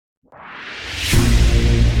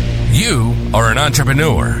You are an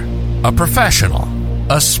entrepreneur, a professional,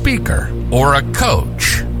 a speaker, or a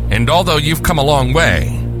coach. And although you've come a long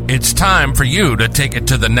way, it's time for you to take it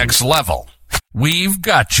to the next level. We've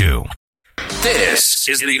got you. This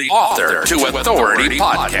is the Author to Authority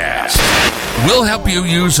podcast. We'll help you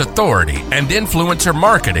use authority and influencer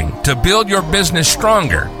marketing to build your business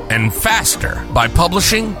stronger and faster by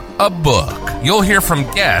publishing a book. You'll hear from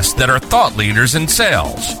guests that are thought leaders in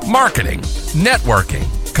sales, marketing, networking,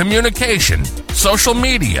 communication, social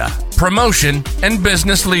media, promotion, and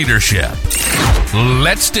business leadership.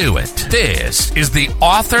 Let's do it. This is the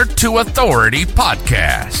Author to Authority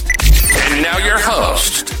podcast. And now your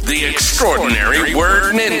host, the extraordinary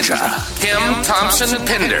word ninja, Kim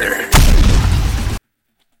Thompson-Pinder.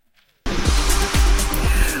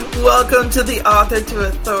 Welcome to the Author to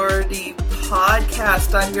Authority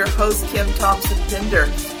podcast. I'm your host, Kim Thompson-Pinder,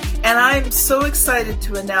 and I'm so excited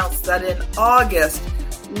to announce that in August,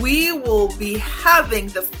 we will be having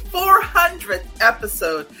the 400th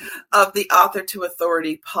episode of the Author to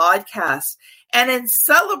Authority podcast. And in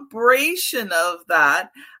celebration of that,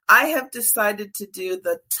 I have decided to do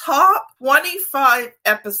the top 25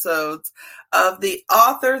 episodes of the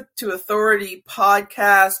Author to Authority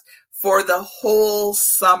podcast for the whole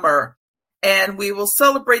summer. And we will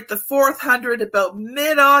celebrate the 400 about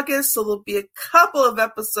mid-August, so there'll be a couple of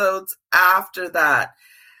episodes after that.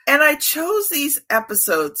 And I chose these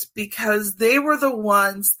episodes because they were the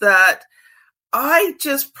ones that I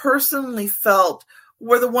just personally felt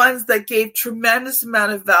were the ones that gave tremendous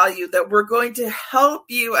amount of value, that were going to help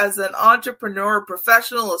you as an entrepreneur, a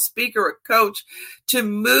professional, a speaker, a coach to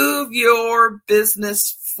move your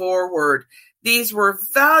business forward. These were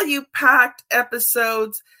value-packed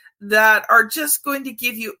episodes that are just going to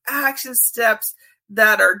give you action steps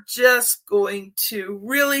that are just going to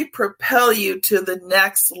really propel you to the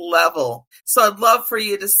next level. So I'd love for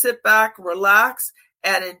you to sit back, relax,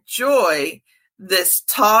 and enjoy this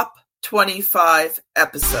top 25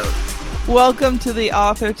 episode. Welcome to the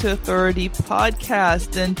Author to Authority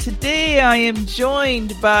podcast. And today I am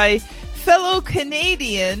joined by fellow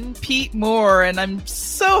Canadian Pete Mohr, and I'm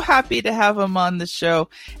so happy to have him on the show.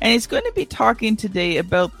 And he's going to be talking today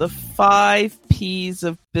about the 5 P's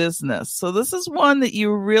of business. So this is one that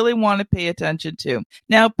you really want to pay attention to.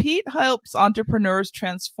 Now, Pete helps entrepreneurs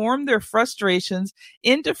transform their frustrations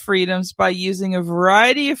into freedoms by using a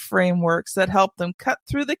variety of frameworks that help them cut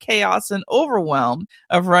through the chaos and overwhelm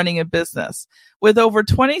of running a business. With over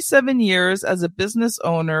 27 years as a business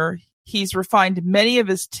owner, he's refined many of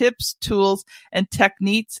his tips, tools, and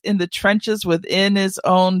techniques in the trenches within his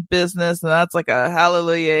own business. And that's like a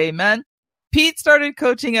hallelujah, amen. Pete started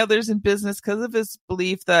coaching others in business because of his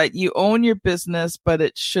belief that you own your business, but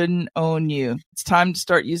it shouldn't own you. It's time to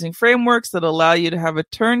start using frameworks that allow you to have a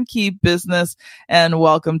turnkey business. And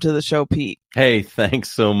welcome to the show, Pete. Hey,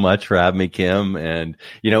 thanks so much for having me, Kim. And,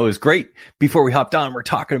 it was great. Before we hopped on, we're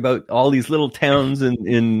talking about all these little towns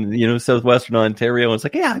in southwestern Ontario. And it's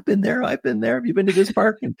like, yeah, I've been there. Have you been to this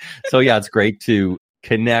park? And so, yeah, it's great to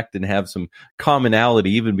connect and have some commonality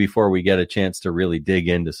even before we get a chance to really dig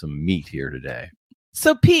into some meat here today.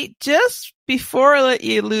 So, Pete, just before I let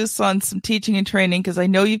you loose on some teaching and training, because I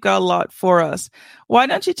know you've got a lot for us, why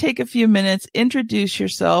don't you take a few minutes, introduce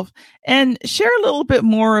yourself, and share a little bit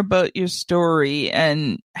more about your story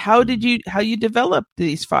and how you developed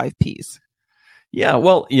these 5 Ps? Yeah,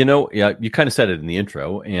 well, you kind of said it in the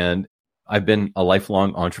intro, and I've been a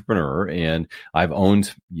lifelong entrepreneur, and I've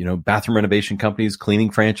owned, bathroom renovation companies, cleaning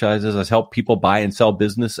franchises. I've helped people buy and sell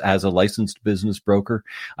business as a licensed business broker.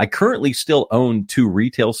 I currently still own 2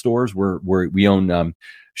 retail stores where we own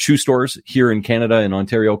shoe stores here in Canada and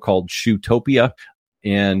Ontario called Shoetopia.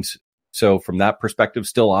 And so from that perspective,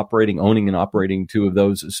 still owning and operating 2 of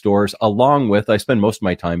those stores, along with, I spend most of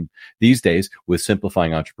my time these days with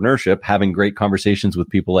simplifying entrepreneurship, having great conversations with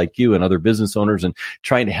people like you and other business owners and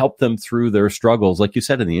trying to help them through their struggles, like you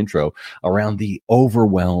said in the intro, around the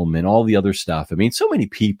overwhelm and all the other stuff. I mean, so many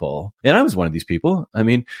people, and I was one of these people. I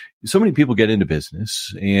mean, so many people get into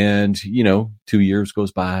business and, 2 years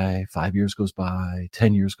goes by, 5 years goes by,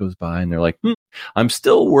 10 years goes by, and they're like, I'm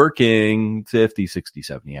still working 50, 60,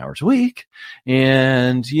 70 hours a week.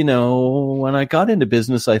 And, when I got into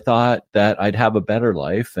business, I thought that I'd have a better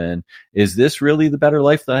life. And is this really the better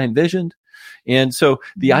life that I envisioned? And so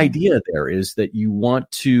the idea there is that you want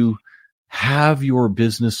to have your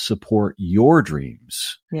business support your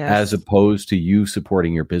dreams, yes, as opposed to you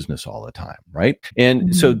supporting your business all the time, right?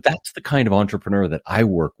 And so that's the kind of entrepreneur that I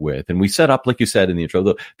work with. And we set up, like you said in the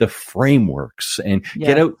intro, the frameworks and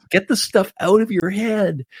get the stuff out of your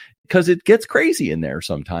head because it gets crazy in there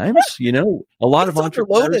sometimes. A lot of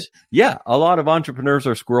entrepreneurs. Yeah, a lot of entrepreneurs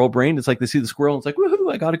are squirrel brained. It's like they see the squirrel and it's like, woohoo,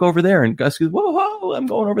 I got to go over there. And Gus goes, whoa, I'm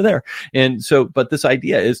going over there. And so, but this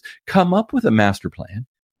idea is come up with a master plan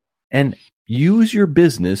and use your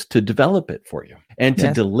business to develop it for you and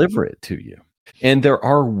to deliver it to you. And there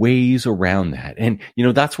are ways around that. And,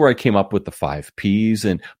 that's where I came up with the 5 Ps,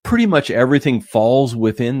 and pretty much everything falls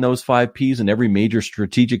within those 5 Ps and every major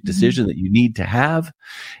strategic decision that you need to have.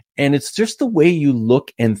 And it's just the way you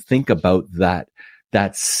look and think about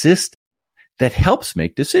that system that helps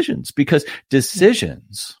make decisions, because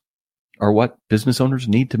decisions are what business owners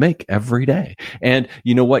need to make every day. And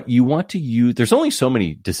you know what? You want to use, there's only so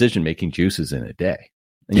many decision-making juices in a day.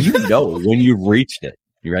 And when you've reached it,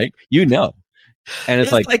 right? And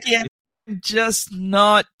it's like yeah, I'm just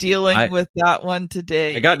not dealing with that one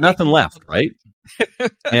today. I got nothing left, right?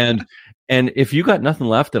 and if you got nothing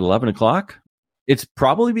left at 11 o'clock, it's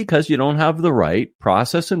probably because you don't have the right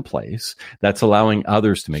process in place that's allowing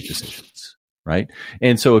others to make decisions, right?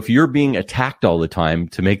 And so if you're being attacked all the time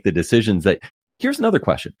to make the decisions here's another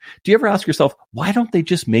question. Do you ever ask yourself, why don't they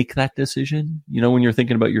just make that decision? When you're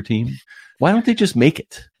thinking about your team, why don't they just make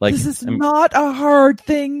it? This is not a hard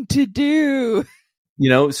thing to do.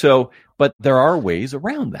 But there are ways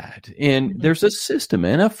around that. And there's a system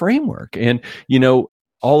and a framework and,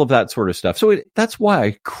 all of that sort of stuff. So that's why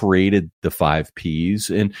I created the 5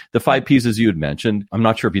 Ps. And the 5 Ps, as you had mentioned, I'm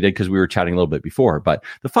not sure if you did because we were chatting a little bit before, but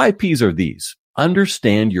the 5 Ps are these: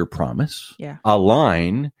 understand your promise,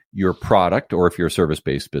 align your product, or if you're a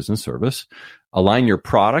service-based business, align your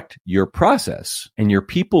product, your process, and your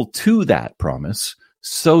people to that promise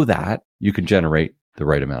so that you can generate the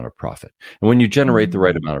right amount of profit. And when you generate the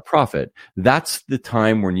right amount of profit, that's the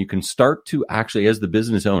time when you can start to actually, as the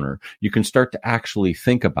business owner, you can start to actually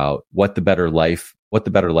think about what the better life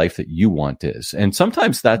that you want is. And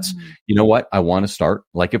sometimes that's, I want to start,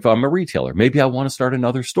 like if I'm a retailer, maybe I want to start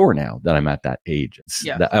another store now that I'm at that age.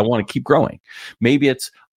 That I want to keep growing. Maybe it's,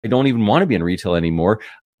 I don't even want to be in retail anymore.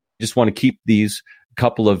 I just want to keep these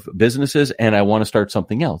couple of businesses and I want to start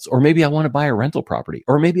something else. Or maybe I want to buy a rental property,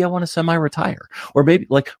 or maybe I want to semi-retire, or maybe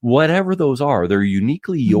whatever those are, they're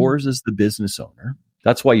uniquely yours as the business owner.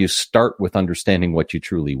 That's why you start with understanding what you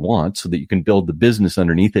truly want so that you can build the business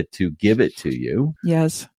underneath it to give it to you.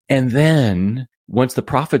 Yes. And then once the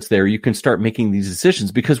profit's there, you can start making these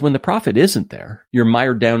decisions, because when the profit isn't there, you're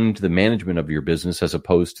mired down into the management of your business as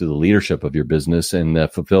opposed to the leadership of your business and the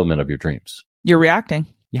fulfillment of your dreams. You're reacting.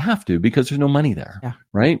 You have to, because there's no money there,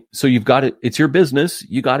 right? So you've got it. It's your business.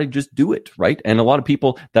 You got to just do it, right? And a lot of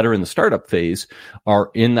people that are in the startup phase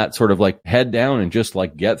are in that sort of head down and just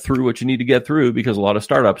get through what you need to get through, because a lot of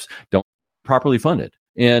startups don't properly fund it.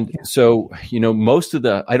 And so,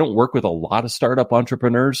 I don't work with a lot of startup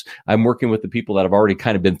entrepreneurs. I'm working with the people that have already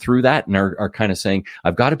kind of been through that and are kind of saying,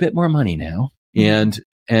 I've got a bit more money now. And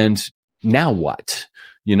now what?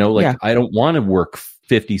 I don't want to work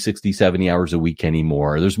 50, 60, 70 hours a week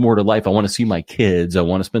anymore. There's more to life. I want to see my kids. I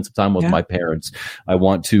want to spend some time with my parents. I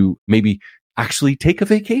want to maybe actually take a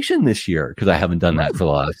vacation this year because I haven't done that for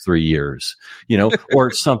the last 3 years,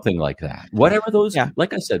 or something like that. Whatever those,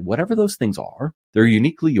 like I said, whatever those things are, they're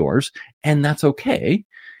uniquely yours, and that's okay.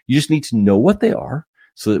 You just need to know what they are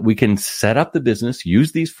so that we can set up the business,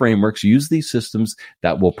 use these frameworks, use these systems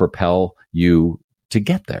that will propel you to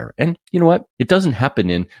get there. And you know what? It doesn't happen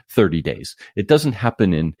in 30 days. It doesn't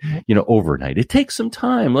happen in, overnight. It takes some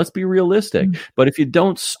time. Let's be realistic. But if you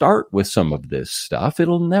don't start with some of this stuff,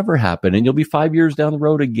 it'll never happen. And you'll be 5 years down the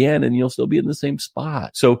road again, and you'll still be in the same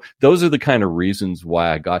spot. So those are the kind of reasons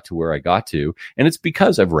why I got to where I got to. And it's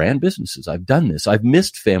because I've ran businesses. I've done this. I've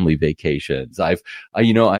missed family vacations. I've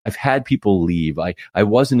had people leave. I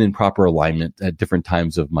wasn't in proper alignment at different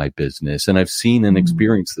times of my business. And I've seen and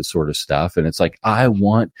experienced this sort of stuff. And it's like, I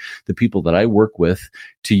want the people that I work with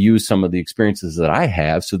to use some of the experiences that I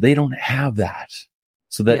have so they don't have that,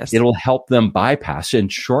 so that it'll help them bypass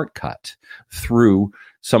and shortcut through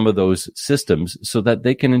some of those systems so that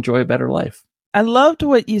they can enjoy a better life. I loved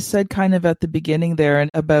what you said kind of at the beginning there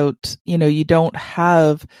and about, you don't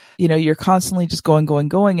have, you're constantly just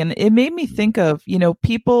going. And it made me think of,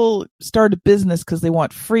 people start a business because they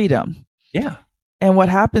want freedom. Yeah. And what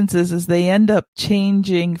happens is they end up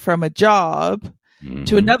changing from a job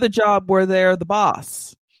to another job where they're the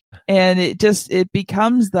boss. And it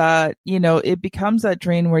becomes that, it becomes that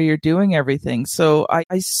drain where you're doing everything. So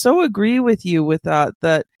I so agree with you with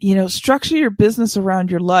that, structure your business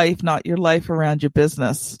around your life, not your life around your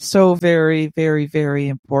business. So very, very, very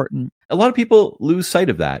important. A lot of people lose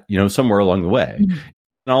sight of that, somewhere along the way.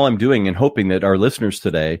 And all I'm doing and hoping that our listeners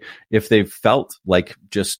today, if they've felt like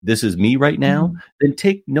just this is me right now, then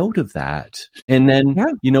take note of that. And then,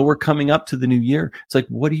 we're coming up to the new year. It's like,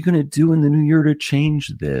 what are you going to do in the new year to change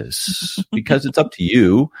this? Because it's up to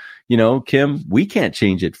you. Kim, we can't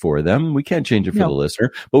change it for them. We can't change it for the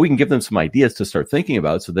listener, but we can give them some ideas to start thinking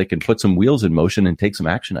about so they can put some wheels in motion and take some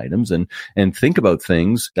action items and think about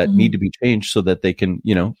things that need to be changed so that they can,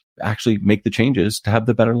 actually make the changes to have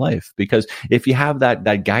the better life. Because if you have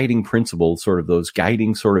that guiding principle, sort of those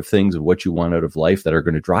guiding sort of things of what you want out of life that are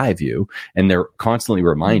going to drive you, and they're constantly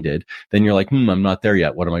reminded, then you're like, I'm not there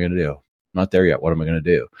yet. What am I going to do? I'm not there yet. What am I going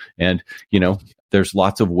to do? And, there's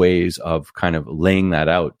lots of ways of kind of laying that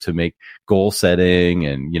out to make goal setting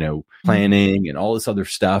and, planning and all this other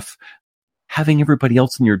stuff. Having everybody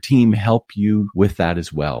else in your team help you with that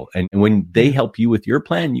as well. And when they help you with your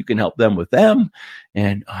plan, you can help them with them.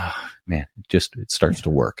 And it starts to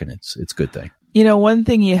work, and it's a good thing. One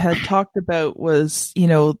thing you had talked about was,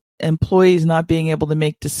 employees not being able to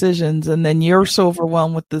make decisions. And then you're so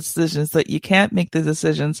overwhelmed with the decisions that you can't make the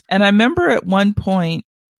decisions. And I remember at one point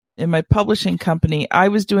in my publishing company, I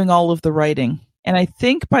was doing all of the writing. And I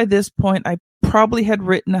think by this point, I probably had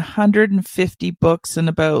written 150 books in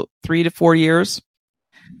about 3 to 4 years.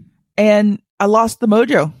 And I lost the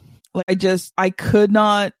mojo. I could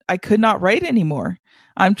not write anymore.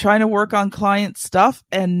 I'm trying to work on client stuff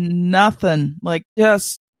and nothing,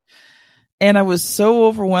 and I was so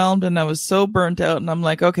overwhelmed and I was so burnt out, and I'm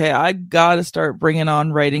like, okay, I got to start bringing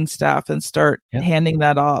on writing staff and start handing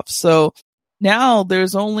that off. So now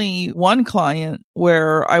there's only one client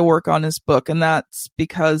where I work on his book, and that's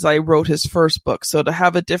because I wrote his first book. So to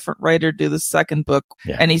have a different writer do the second book,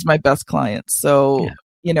 and he's my best client. So,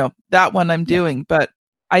 that one I'm doing, but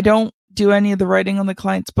I don't do any of the writing on the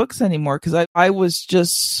client's books anymore because I was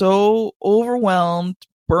just so overwhelmed,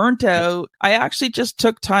 burnt out. I actually just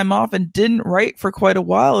took time off and didn't write for quite a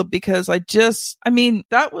while because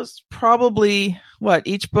that was probably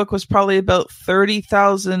each book was probably about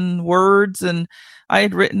 30,000 words, and I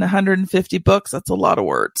had written 150 books. That's a lot of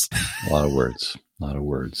words. A lot of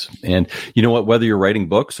words. And you know what, whether you're writing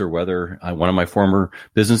books or whether one of my former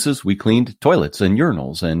businesses, we cleaned toilets and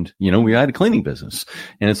urinals, and, we had a cleaning business,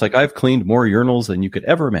 and it's like, I've cleaned more urinals than you could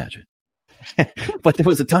ever imagine. But there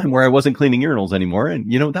was a time where I wasn't cleaning urinals anymore,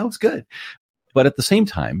 and, that was good. But at the same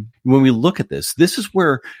time, when we look at this is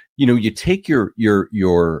where, you take the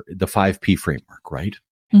 5P framework, right?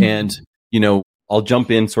 Mm-hmm. And, I'll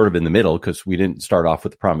jump in sort of in the middle because we didn't start off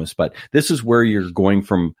with the promise, but this is where you're going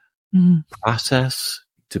from process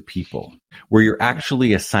to people, where you're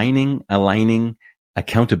actually aligning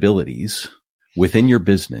accountabilities within your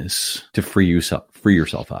business to free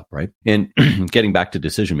yourself up, right? And getting back to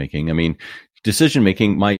decision making,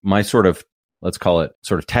 my sort of, let's call it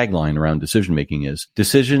sort of tagline around decision making is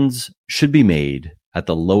decisions should be made at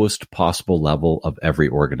the lowest possible level of every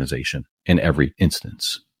organization in every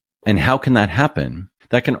instance. And how can that happen?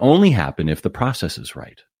 That can only happen if the process is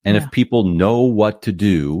right. And if people know what to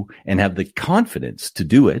do and have the confidence to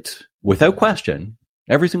do it without question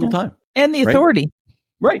every single time. And the authority.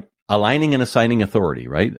 Right. Aligning and assigning authority,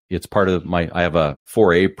 right? It's part of I have a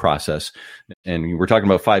 4A process, and we're talking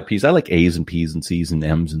about 5 Ps. I like A's and P's and C's and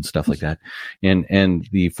M's and stuff like that. And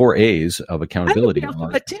the 4 A's of accountability.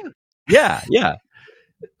 Yeah.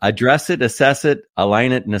 Address it, assess it,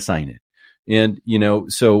 align it, and assign it. And,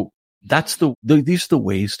 so that's these are the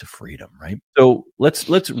ways to freedom, right? So let's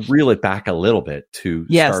reel it back a little bit to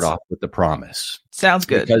start off with the promise. Sounds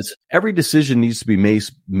good. Because every decision needs to be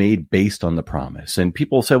made based on the promise. And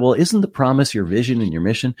people say, well, isn't the promise your vision and your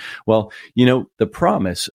mission? Well, the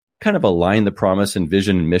promise, kind of align the promise and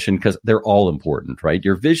vision and mission because they're all important, right?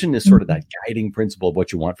 Your vision is sort of that guiding principle of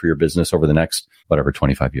what you want for your business over the next,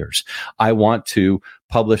 25 years. I want to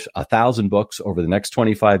publish 1,000 books over the next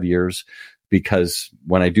 25 years. Because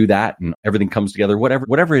when I do that and everything comes together,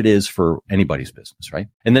 whatever it is for anybody's business, right?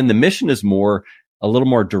 And then the mission is a little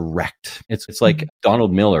more direct. It's like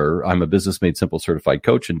Donald Miller. I'm a Business Made Simple certified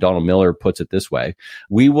coach, and Donald Miller puts it this way: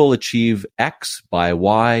 we will achieve X by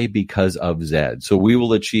Y because of Z. So we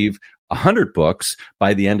will achieve 100 books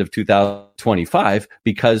by the end of 2025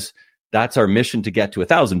 because that's our mission to get to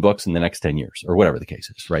 1,000 books in the next 10 years, or whatever the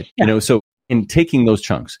case is, right? Yeah. So in taking those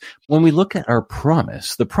chunks, when we look at our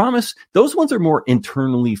promise, those ones are more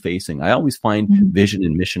internally facing. I always find vision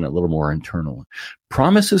and mission a little more internal.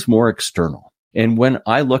 Promise is more external. And when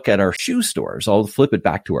I look at our shoe stores, I'll flip it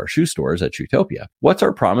back to our shoe stores at Shoetopia. What's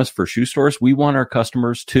our promise for shoe stores? We want our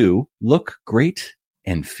customers to look great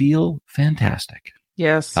and feel fantastic.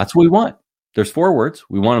 Yes. That's what we want. There's 4 words.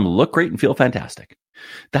 We want them to look great and feel fantastic.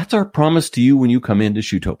 That's our promise to you when you come into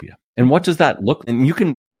Shoetopia. And what does that look? And you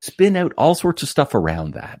can spin out all sorts of stuff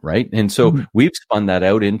around that, right? And so we've spun that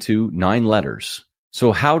out into 9 letters.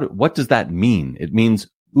 So what does that mean? It means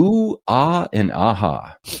ooh, ah, and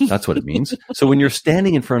aha. That's what it means. So when you're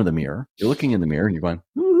standing in front of the mirror, you're looking in the mirror and you're going,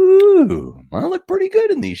 ooh, I look pretty good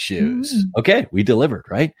in these shoes. Okay, we delivered,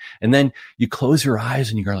 right? And then you close your eyes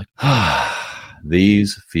and you go like,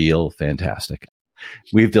 these feel fantastic.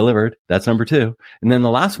 We've delivered. That's number 2. And then the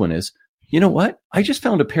last one is, you know what? I just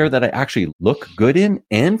found a pair that I actually look good in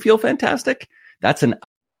and feel fantastic. That's an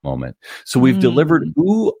moment. So we've delivered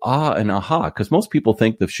ooh, ah, and aha, because most people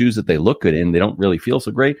think the shoes that they look good in, they don't really feel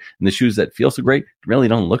so great. And the shoes that feel so great really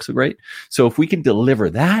don't look so great. So if we can deliver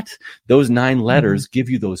that, those 9 letters give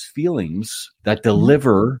you those feelings that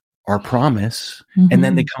deliver our promise. And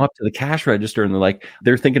then they come up to the cash register and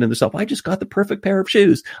they're thinking to themselves, I just got the perfect pair of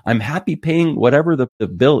shoes. I'm happy paying whatever the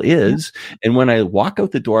bill is. And when I walk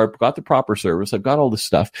out the door, I've got the proper service. I've got all this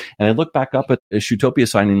stuff. And I look back up at a Shootopia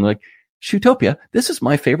sign and like, Shootopia, this is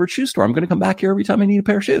my favorite shoe store. I'm going to come back here every time I need a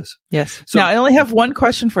pair of shoes. Yes. So, now, I only have one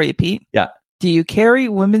question for you, Pete. Yeah. Do you carry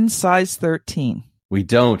women's size 13? We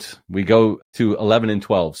don't. We go to 11 and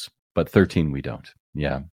 12s, but 13 we don't.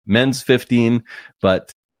 Yeah. Men's 15,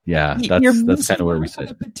 but yeah, that's kind of where we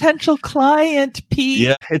sit. A potential client, Pete.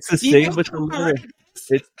 Yeah, it's the same with the women.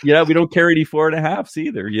 We don't carry any 4.5s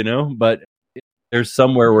either, but there's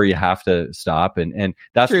somewhere where you have to stop. And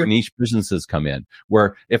that's where niche businesses come in,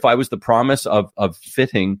 where if I was the promise of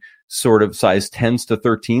fitting sort of size 10s to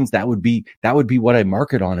 13s, that would be what I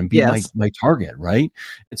market on and be my target, right?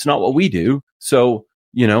 It's not what we do. So,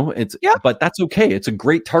 but that's okay. It's a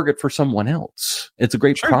great target for someone else. It's a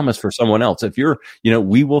great promise for someone else. If you're,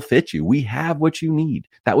 we will fit you. We have what you need.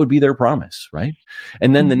 That would be their promise, right?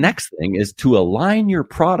 And then the next thing is to align your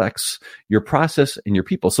products, your process, and your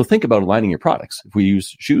people. So think about aligning your products. If we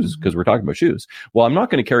use shoes, because we're talking about shoes, well, I'm not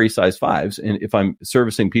going to carry size 5s. And if I'm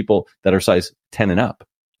servicing people that are size 10 and up,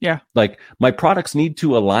 like my products need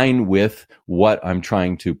to align with what I'm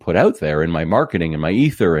trying to put out there in my marketing and my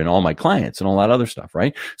ether and all my clients and all that other stuff,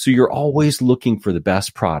 right? So you're always looking for the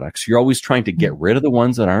best products. You're always trying to get rid of the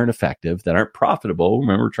ones that aren't effective, that aren't profitable.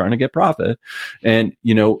 Remember, we're trying to get profit. And,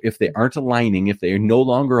 if they aren't aligning, if they are no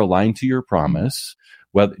longer aligned to your promise,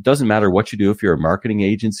 well, it doesn't matter what you do. If you're a marketing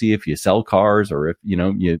agency, if you sell cars, or if,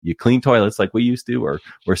 you clean toilets like we used to,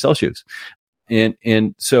 or sell shoes.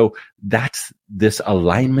 And so that's this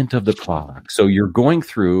alignment of the product. So you're going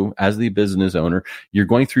through, as the business owner, you're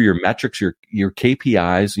going through your metrics, your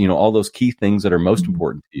KPIs, all those key things that are most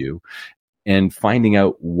important to you, and finding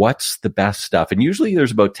out what's the best stuff. And usually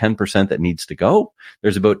there's about 10% that needs to go.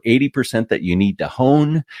 There's about 80% that you need to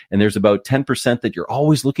hone. And there's about 10% that you're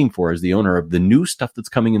always looking for as the owner of the new stuff that's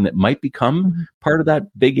coming in that might become part of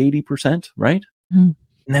that big 80%, right?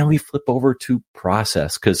 And then we flip over to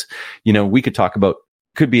process, because, we could talk about,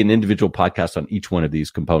 could be an individual podcast on each one of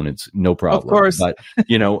these components, no problem. Of course. But,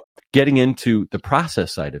 getting into the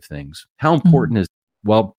process side of things, how important is,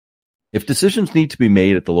 well, if decisions need to be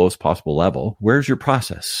made at the lowest possible level, where's your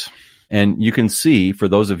process? And you can see, for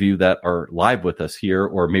those of you that are live with us here,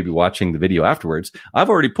 or maybe watching the video afterwards, I've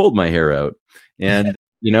already pulled my hair out and,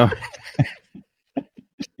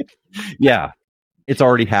 yeah, it's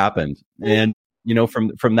already happened. And,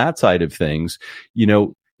 from that side of things,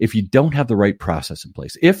 if you don't have the right process in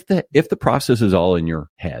place, if the process is all in your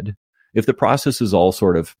head, if the process is all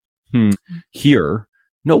sort of here,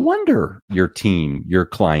 no wonder your team, your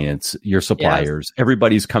clients, your suppliers,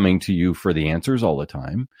 everybody's coming to you for the answers all the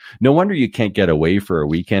time. No wonder you can't get away for a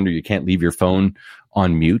weekend, or you can't leave your phone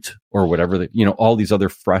on mute, or whatever, all these other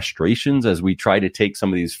frustrations, as we try to take some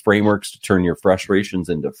of these frameworks to turn your frustrations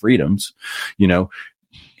into freedoms, no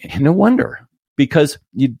wonder. Because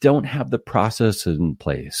you don't have the process in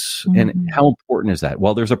place. And how important is that?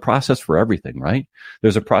 Well, there's a process for everything, right?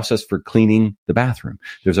 There's a process for cleaning the bathroom.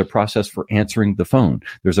 There's a process for answering the phone.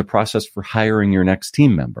 There's a process for hiring your next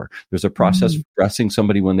team member. There's a process for dressing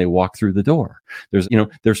somebody when they walk through the door.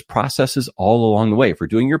 There's processes all along the way for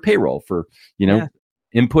doing your payroll, for,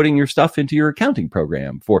 inputting your stuff into your accounting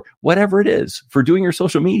program, for whatever it is, for doing your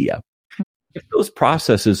social media. If those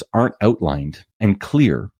processes aren't outlined and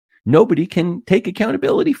clear, nobody can take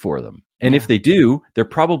accountability for them. And if they do, they're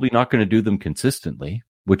probably not going to do them consistently,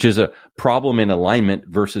 which is a problem in alignment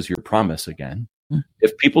versus your promise again.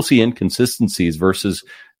 If people see inconsistencies versus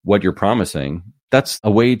what you're promising, that's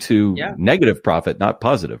a way to negative profit, not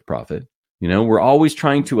positive profit. We're always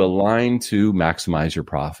trying to align to maximize your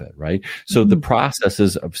profit, right? So the process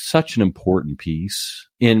is of such an important piece.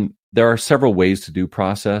 There are several ways to do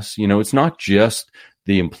process. It's not just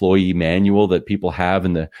the employee manual that people have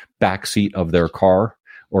in the back seat of their car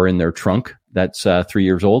or in their trunk. that's 3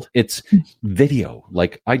 years old. It's video.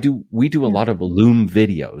 Like we do a lot of Loom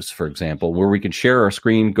videos, for example, where we can share our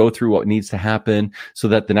screen, go through what needs to happen so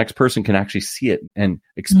that the next person can actually see it and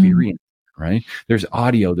experience it, right? There's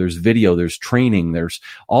audio, there's video, there's training, there's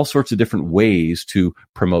all sorts of different ways to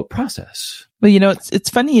promote process. Well, it's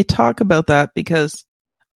funny you talk about that because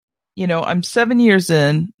I'm 7 years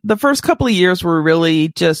in. The first couple of years were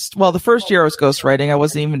really the first year I was ghostwriting. I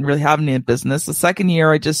wasn't even really having any business. The second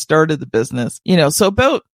year I just started the business, so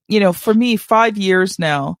about, for me, 5 years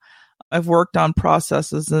now, I've worked on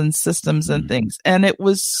processes and systems and things. And it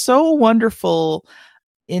was so wonderful.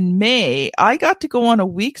 In May, I got to go on a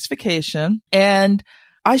week's vacation and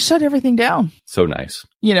I shut everything down. So nice.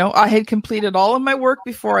 I had completed all of my work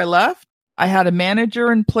before I left. I had a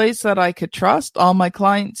manager in place that I could trust. All my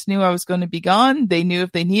clients knew I was going to be gone. They knew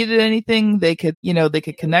if they needed anything, they could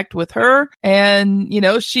connect with her. And,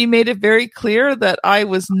 she made it very clear that I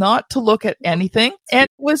was not to look at anything. And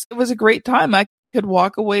it was a great time. I could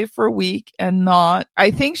walk away for a week and not.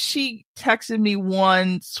 I think she texted me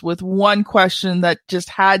once with one question that just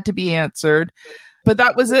had to be answered. But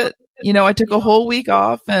that was it. I took a whole week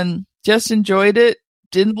off and just enjoyed it.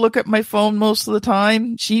 Didn't look at my phone most of the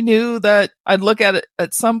time. She knew that I'd look at it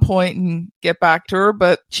at some point and get back to her.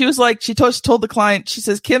 But she was like, she told the client, she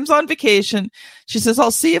says, Kim's on vacation. She says,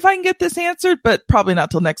 I'll see if I can get this answered, but probably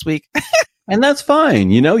not till next week. And that's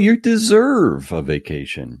fine. You deserve a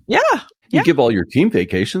vacation. Yeah. You give all your team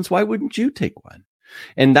vacations. Why wouldn't you take one?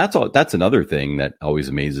 And that's another thing that always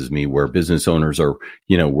amazes me, where business owners are,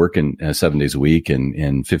 working 7 days a week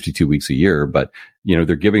and 52 weeks a year, but,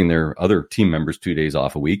 they're giving their other team members 2 days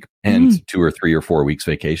off a week and 2 or 3 or 4 weeks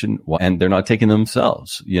vacation, and they're not taking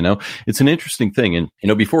themselves. It's an interesting thing. And,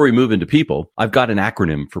 before we move into people, I've got an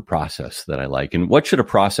acronym for process that I like. And what should a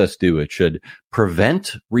process do? It should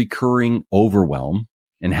prevent recurring overwhelm.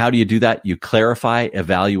 And how do you do that? You clarify,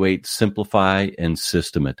 evaluate, simplify, and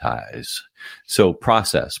systematize. So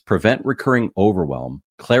process, prevent recurring overwhelm,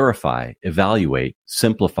 clarify, evaluate,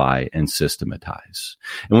 simplify, and systematize.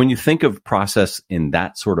 And when you think of process in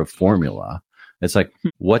that sort of formula, it's like,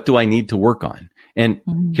 what do I need to work on? And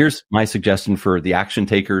here's my suggestion for the action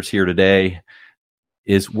takers here today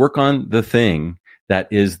is work on the thing that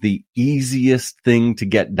is the easiest thing to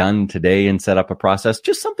get done today and set up a process,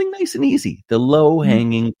 just something nice and easy, the low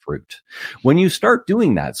hanging fruit. When you start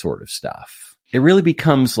doing that sort of stuff, it really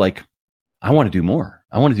becomes like, I want to do more.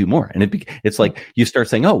 I want to do more. And it's like you start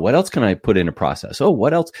saying, oh, what else can I put in a process? Oh,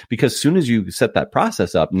 what else? Because as soon as you set that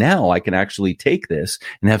process up, now I can actually take this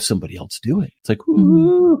and have somebody else do it. It's like,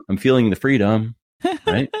 ooh, I'm feeling the freedom,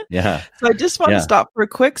 right? Yeah. So I just want to stop for a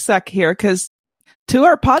quick sec here, because to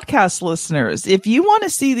our podcast listeners, if you want to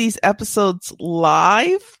see these episodes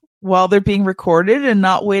live while they're being recorded and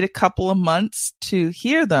not wait a couple of months to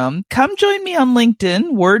hear them, come join me on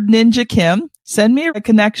LinkedIn, Word Ninja Kim. Send me a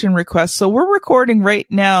connection request. So we're recording right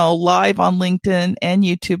now live on LinkedIn and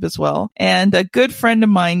YouTube as well. And a good friend of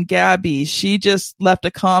mine, Gabby, she just left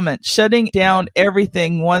a comment. Shutting down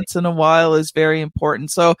everything once in a while is very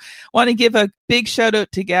important. So I want to give a big shout out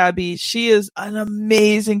to Gabby. She is an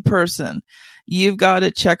amazing person. You've got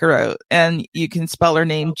to check her out. And you can spell her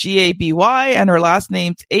name Gaby and her last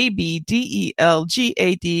name's Abdelgadir.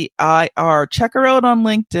 Check her out on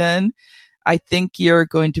LinkedIn. I think you're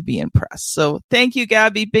going to be impressed. So thank you,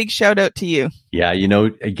 Gabby. Big shout out to you. Yeah,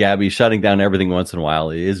 Gabby, shutting down everything once in a while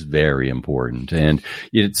is very important. And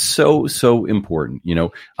it's so, so important.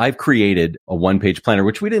 I've created a one-page planner,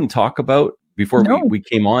 which we didn't talk about before we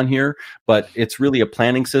came on here, but it's really a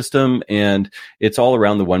planning system, and it's all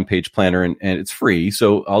around the one-page planner, and it's free.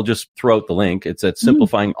 So I'll just throw out the link. It's at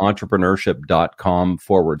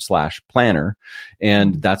simplifyingentrpreneurship.com/planner.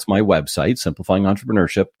 And that's my website,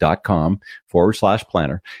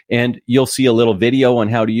 simplifyingentrpreneurship.com/planner. And you'll see a little video on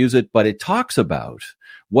how to use it, but it talks about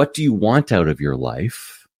what do you want out of your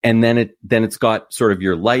life? And then it's got sort of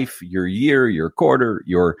your life, your year, your quarter,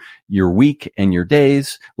 your week, and your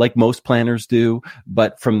days, like most planners do.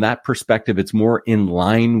 But from that perspective, it's more in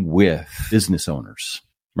line with business owners,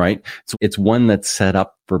 right? So it's one that's set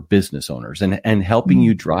up for business owners and helping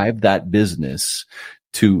you drive that business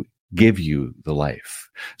to give you the life.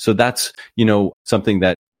 So that's, something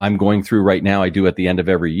that I'm going through right now. I do at the end of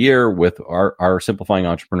every year with our Simplifying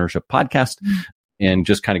Entrepreneurship podcast. And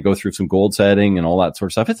just kind of go through some goal setting and all that sort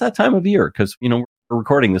of stuff. It's that time of year because, we're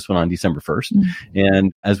recording this one on December 1st.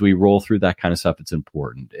 And as we roll through that kind of stuff, it's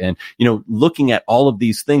important. And, looking at all of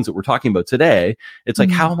these things that we're talking about today, it's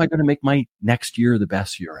like, how am I going to make my next year the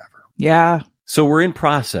best year ever? Yeah. So we're in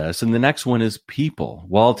process. And the next one is people.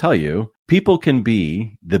 Well, I'll tell you, people can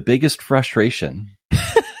be the biggest frustration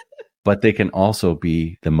but they can also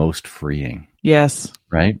be the most freeing. Yes.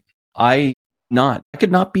 Right? I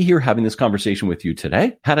could not be here having this conversation with you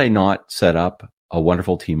today had I not set up a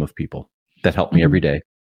wonderful team of people that help me every day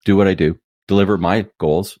do what I do, deliver my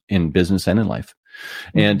goals in business and in life.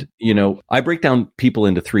 And, I break down people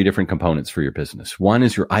into 3 different components for your business. One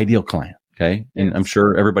is your ideal client. Okay. And I'm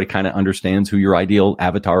sure everybody kind of understands who your ideal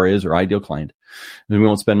avatar is or ideal client. And we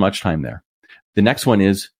won't spend much time there. The next one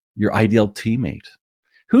is your ideal teammate.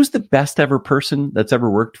 Who's the best ever person that's ever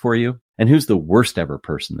worked for you? And who's the worst ever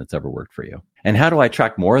person that's ever worked for you? And how do I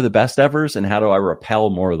attract more of the best evers? And how do I repel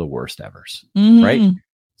more of the worst evers? Right?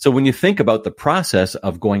 So when you think about the process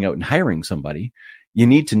of going out and hiring somebody, you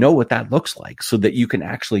need to know what that looks like so that you can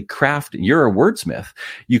actually craft, you're a wordsmith,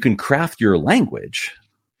 you can craft your language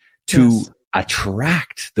to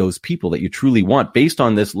attract those people that you truly want based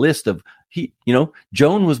on this list of,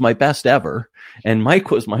 Joan was my best ever and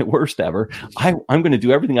Mike was my worst ever. I'm going to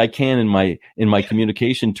do everything I can in my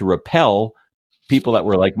communication to repel people that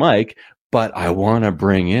were like Mike, but I want to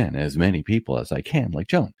bring in as many people as I can, like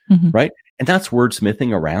Joan, right? And that's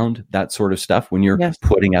wordsmithing around that sort of stuff when you're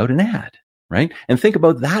putting out an ad, right? And think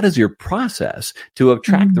about that as your process to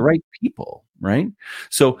attract the right people, right?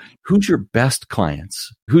 So who's your best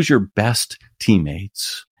clients? Who's your best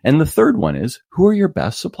teammates? And the third one is, who are your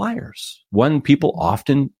best suppliers? One people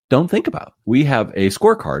often don't think about. We have a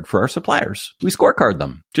scorecard for our suppliers. We scorecard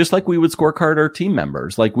them just like we would scorecard our team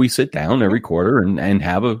members. Like we sit down every quarter and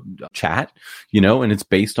have a chat, and it's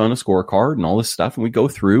based on a scorecard and all this stuff. And we go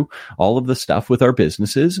through all of the stuff with our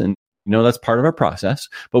businesses, and that's part of our process,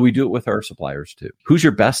 but we do it with our suppliers too. Who's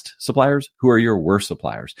your best suppliers? Who are your worst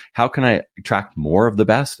suppliers? How can I attract more of the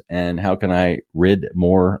best? And how can I rid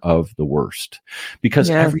more of the worst? Because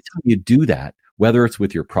every time you do that, whether it's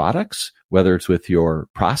with your products, whether it's with your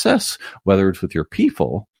process, whether it's with your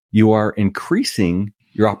people, you are increasing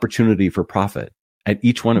your opportunity for profit at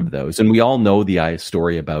each one of those. And we all know the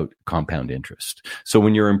story about compound interest. So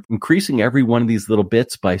when you're increasing every one of these little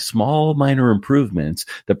bits by small, minor improvements,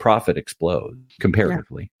 the profit explodes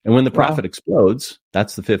comparatively. And when the profit explodes,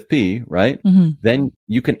 that's the 5th P, right? Then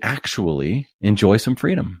you can actually enjoy some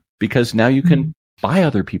freedom because now you can buy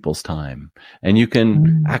other people's time and you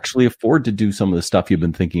can actually afford to do some of the stuff you've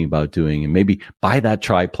been thinking about doing and maybe buy that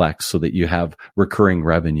triplex so that you have recurring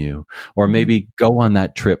revenue, or maybe go on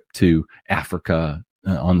that trip to Africa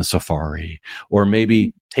on the safari, or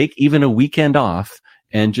maybe take even a weekend off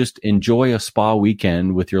and just enjoy a spa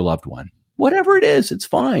weekend with your loved one. Whatever it is, it's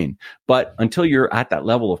fine. But until you're at that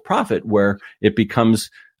level of profit where it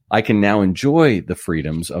becomes, I can now enjoy the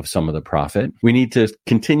freedoms of some of the profit, we need to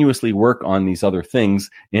continuously work on these other things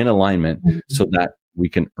in alignment so that we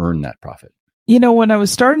can earn that profit. When I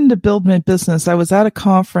was starting to build my business, I was at a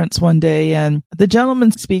conference one day and the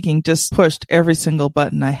gentleman speaking just pushed every single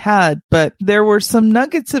button I had, but there were some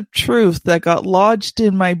nuggets of truth that got lodged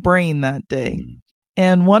in my brain that day.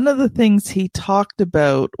 And one of the things he talked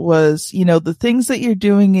about was, the things that you're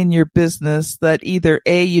doing in your business that either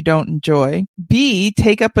A, you don't enjoy, B,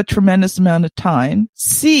 take up a tremendous amount of time,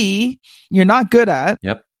 C, you're not good at,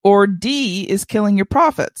 or D, is killing your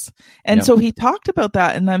profits. And so he talked about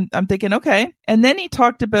that, and I'm thinking, okay. And then he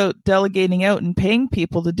talked about delegating out and paying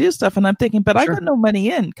people to do stuff. And I'm thinking, but I got no money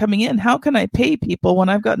coming in. How can I pay people when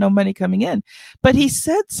I've got no money coming in? But he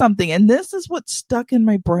said something, and this is what stuck in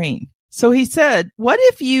my brain. So he said, what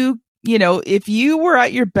if if you were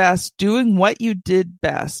at your best doing what you did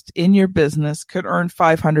best in your business, could earn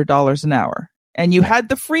 $500 an hour, and you had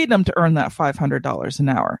the freedom to earn that $500 an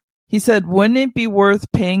hour? He said, wouldn't it be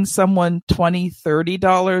worth paying someone $20,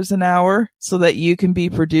 $30 an hour so that you can be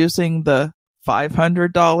producing the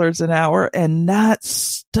 $500 an hour? And that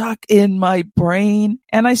stuck in my brain.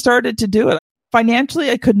 And I started to do it.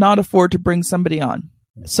 Financially, I could not afford to bring somebody on.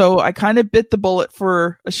 So I kind of bit the bullet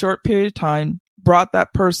for a short period of time, brought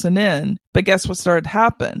that person in. But guess what started to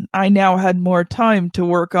happen? I now had more time to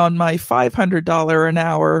work on my $500 an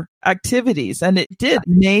hour activities. And it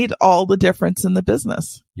made all the difference in the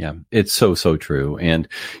business. Yeah, it's so true. And,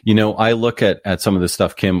 I look at some of this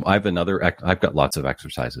stuff, Kim. I've got lots of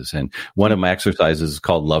exercises. And one of my exercises is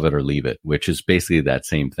called Love It or Leave It, which is basically that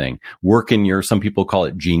same thing. Some people call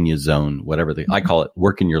it genius zone, I call it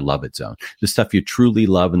work in your love it zone. The stuff you truly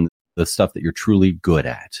love and the stuff that you're truly good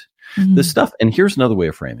at. The stuff, and here's another way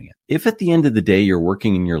of framing it. If at the end of the day, you're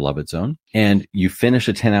working in your love it zone and you finish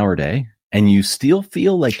a 10-hour day and you still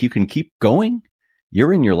feel like you can keep going,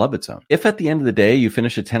 you're in your love it zone. If at the end of the day, you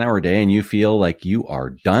finish a 10-hour day and you feel like you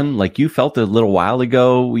are done, like you felt a little while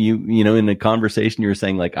ago, in the conversation, you were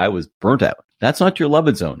saying like, I was burnt out. That's not your love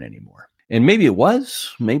it zone anymore. And maybe it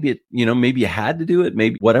was, maybe you had to do it,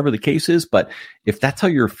 maybe whatever the case is. But if that's how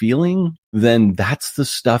you're feeling, then that's the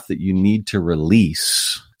stuff that you need to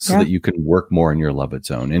release so that you can work more in your love it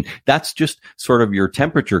zone. And that's just sort of your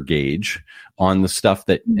temperature gauge on the stuff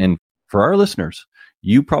that, and for our listeners,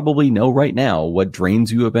 you probably know right now what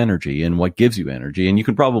drains you of energy and what gives you energy. And you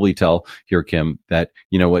can probably tell here, Kim, that,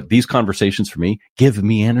 you know what, these conversations for me give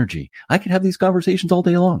me energy. I could have these conversations all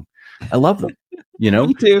day long. I love them, you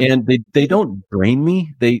know, and they don't drain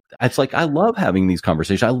me. It's like, I love having these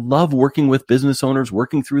conversations. I love working with business owners,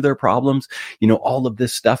 working through their problems, you know, all of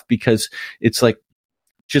this stuff, because it's like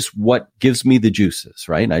just what gives me the juices,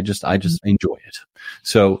 right? I just enjoy it.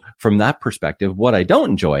 So from that perspective, what I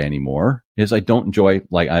don't enjoy anymore is I don't do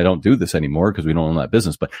this anymore because we don't own that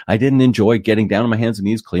business, but I didn't enjoy getting down on my hands and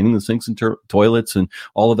knees, cleaning the sinks and toilets and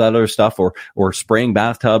all of that other stuff, or spraying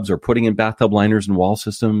bathtubs or putting in bathtub liners and wall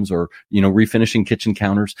systems, or, you know, refinishing kitchen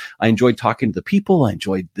counters. I enjoyed talking to the people. I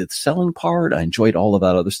enjoyed the selling part. I enjoyed all of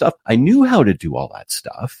that other stuff. I knew how to do all that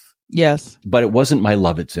stuff. Yes. But it wasn't my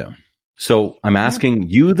love it zone. So I'm asking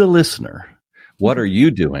you, the listener, what are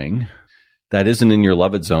you doing that isn't in your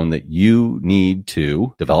love it zone that you need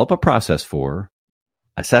to develop a process for,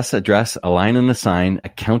 assess, address, align, and assign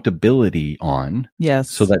accountability on?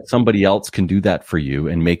 Yes. So that somebody else can do that for you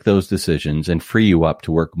and make those decisions and free you up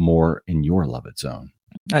to work more in your love it zone.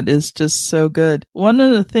 That is just so good. One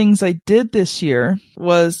of the things I did this year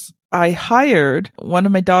was I hired one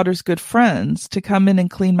of my daughter's good friends to come in and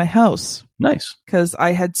clean my house. Nice. Because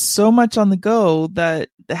I had so much on the go that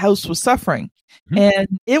the house was suffering. Mm-hmm. And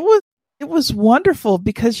it was wonderful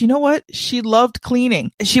because, you know what? She loved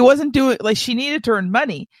cleaning. She wasn't doing, like, she needed to earn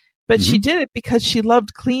money, but she did it because she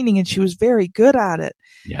loved cleaning and she was very good at it.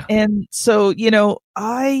 Yeah. And so, you know,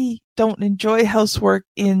 I don't enjoy housework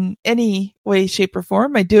in any way, shape, or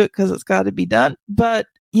form. I do it because it's got to be done. But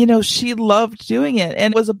you know, she loved doing it,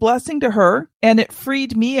 and it was a blessing to her, and it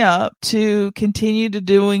freed me up to continue to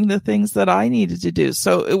doing the things that I needed to do.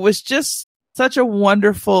 So it was just such a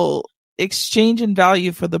wonderful exchange in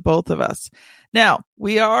value for the both of us. Now,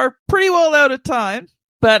 we are pretty well out of time,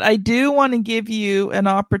 but I do want to give you an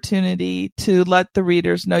opportunity to let the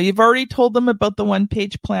readers know. You've already told them about the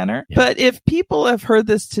one-page planner, but if people have heard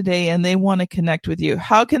this today and they want to connect with you,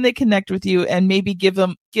 how can they connect with you and maybe give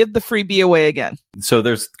the freebie away again? So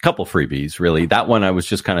there's a couple freebies, really. That one I was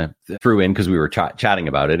just kind of threw in because we were chatting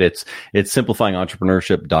about it. It's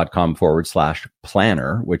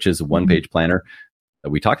simplifyingentrpreneurship.com/planner, which is a one-page planner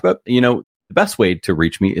that we talked about. You know, the best way to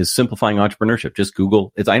reach me is Simplifying Entrepreneurship. Just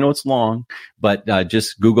Google it. I know it's long, but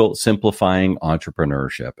just Google Simplifying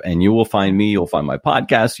Entrepreneurship and you will find me. You'll find my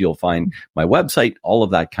podcast. You'll find my website, all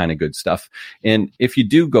of that kind of good stuff. And if you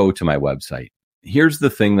do go to my website, here's the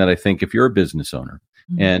thing that I think if you're a business owner,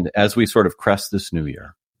 and as we sort of crest this new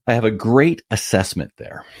year, I have a great assessment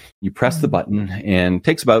there. You press the button and it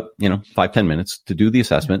takes about, 5-10 minutes to do the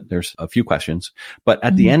assessment. There's a few questions, but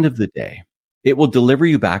at the end of the day, it will deliver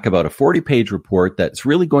you back about a 40-page report that's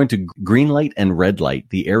really going to green light and red light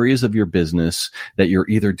the areas of your business that you're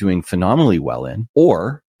either doing phenomenally well in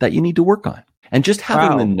or that you need to work on. And just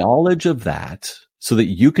having the knowledge of that so that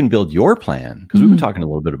you can build your plan, because we've been talking a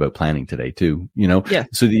little bit about planning today too,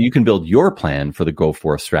 so that you can build your plan for the go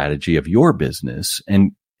forth strategy of your business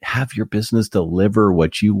and have your business deliver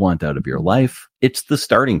what you want out of your life. It's the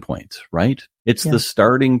starting point, right? It's the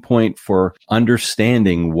starting point for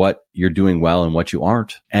understanding what you're doing well and what you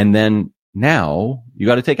aren't. And then now you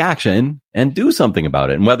got to take action and do something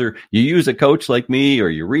about it. And whether you use a coach like me or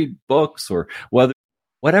you read books or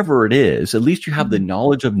whatever it is, at least you have the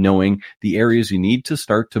knowledge of knowing the areas you need to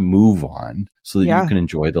start to move on so that you can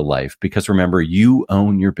enjoy the life. Because remember, you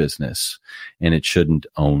own your business and it shouldn't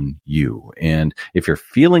own you. And if you're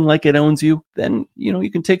feeling like it owns you, then,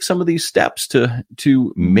 you can take some of these steps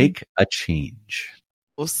to make a change.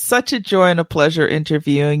 Well, such a joy and a pleasure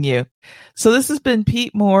interviewing you. So this has been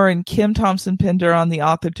Pete Mohr and Kim Thompson-Pinder on the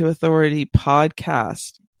Author to Authority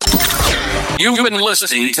podcast. You've been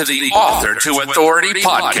listening to the Author to Authority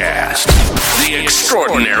podcast. The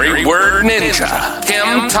extraordinary word ninja,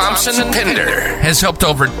 Kim Thompson-Pinder, has helped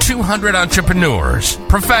over 200 entrepreneurs,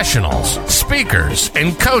 professionals, speakers,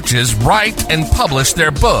 and coaches write and publish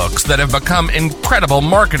their books that have become incredible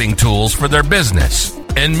marketing tools for their business.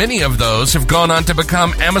 And many of those have gone on to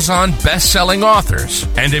become Amazon best-selling authors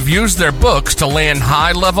and have used their books to land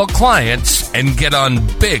high-level clients and get on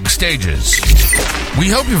big stages. We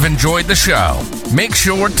hope you've enjoyed the show. Make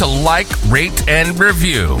sure to like, rate, and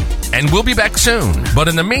review. And we'll be back soon. But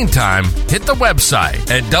in the meantime, hit the website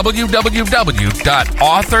at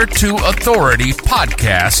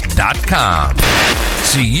www.authortoauthoritypodcast.com.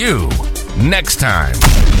 See you next time.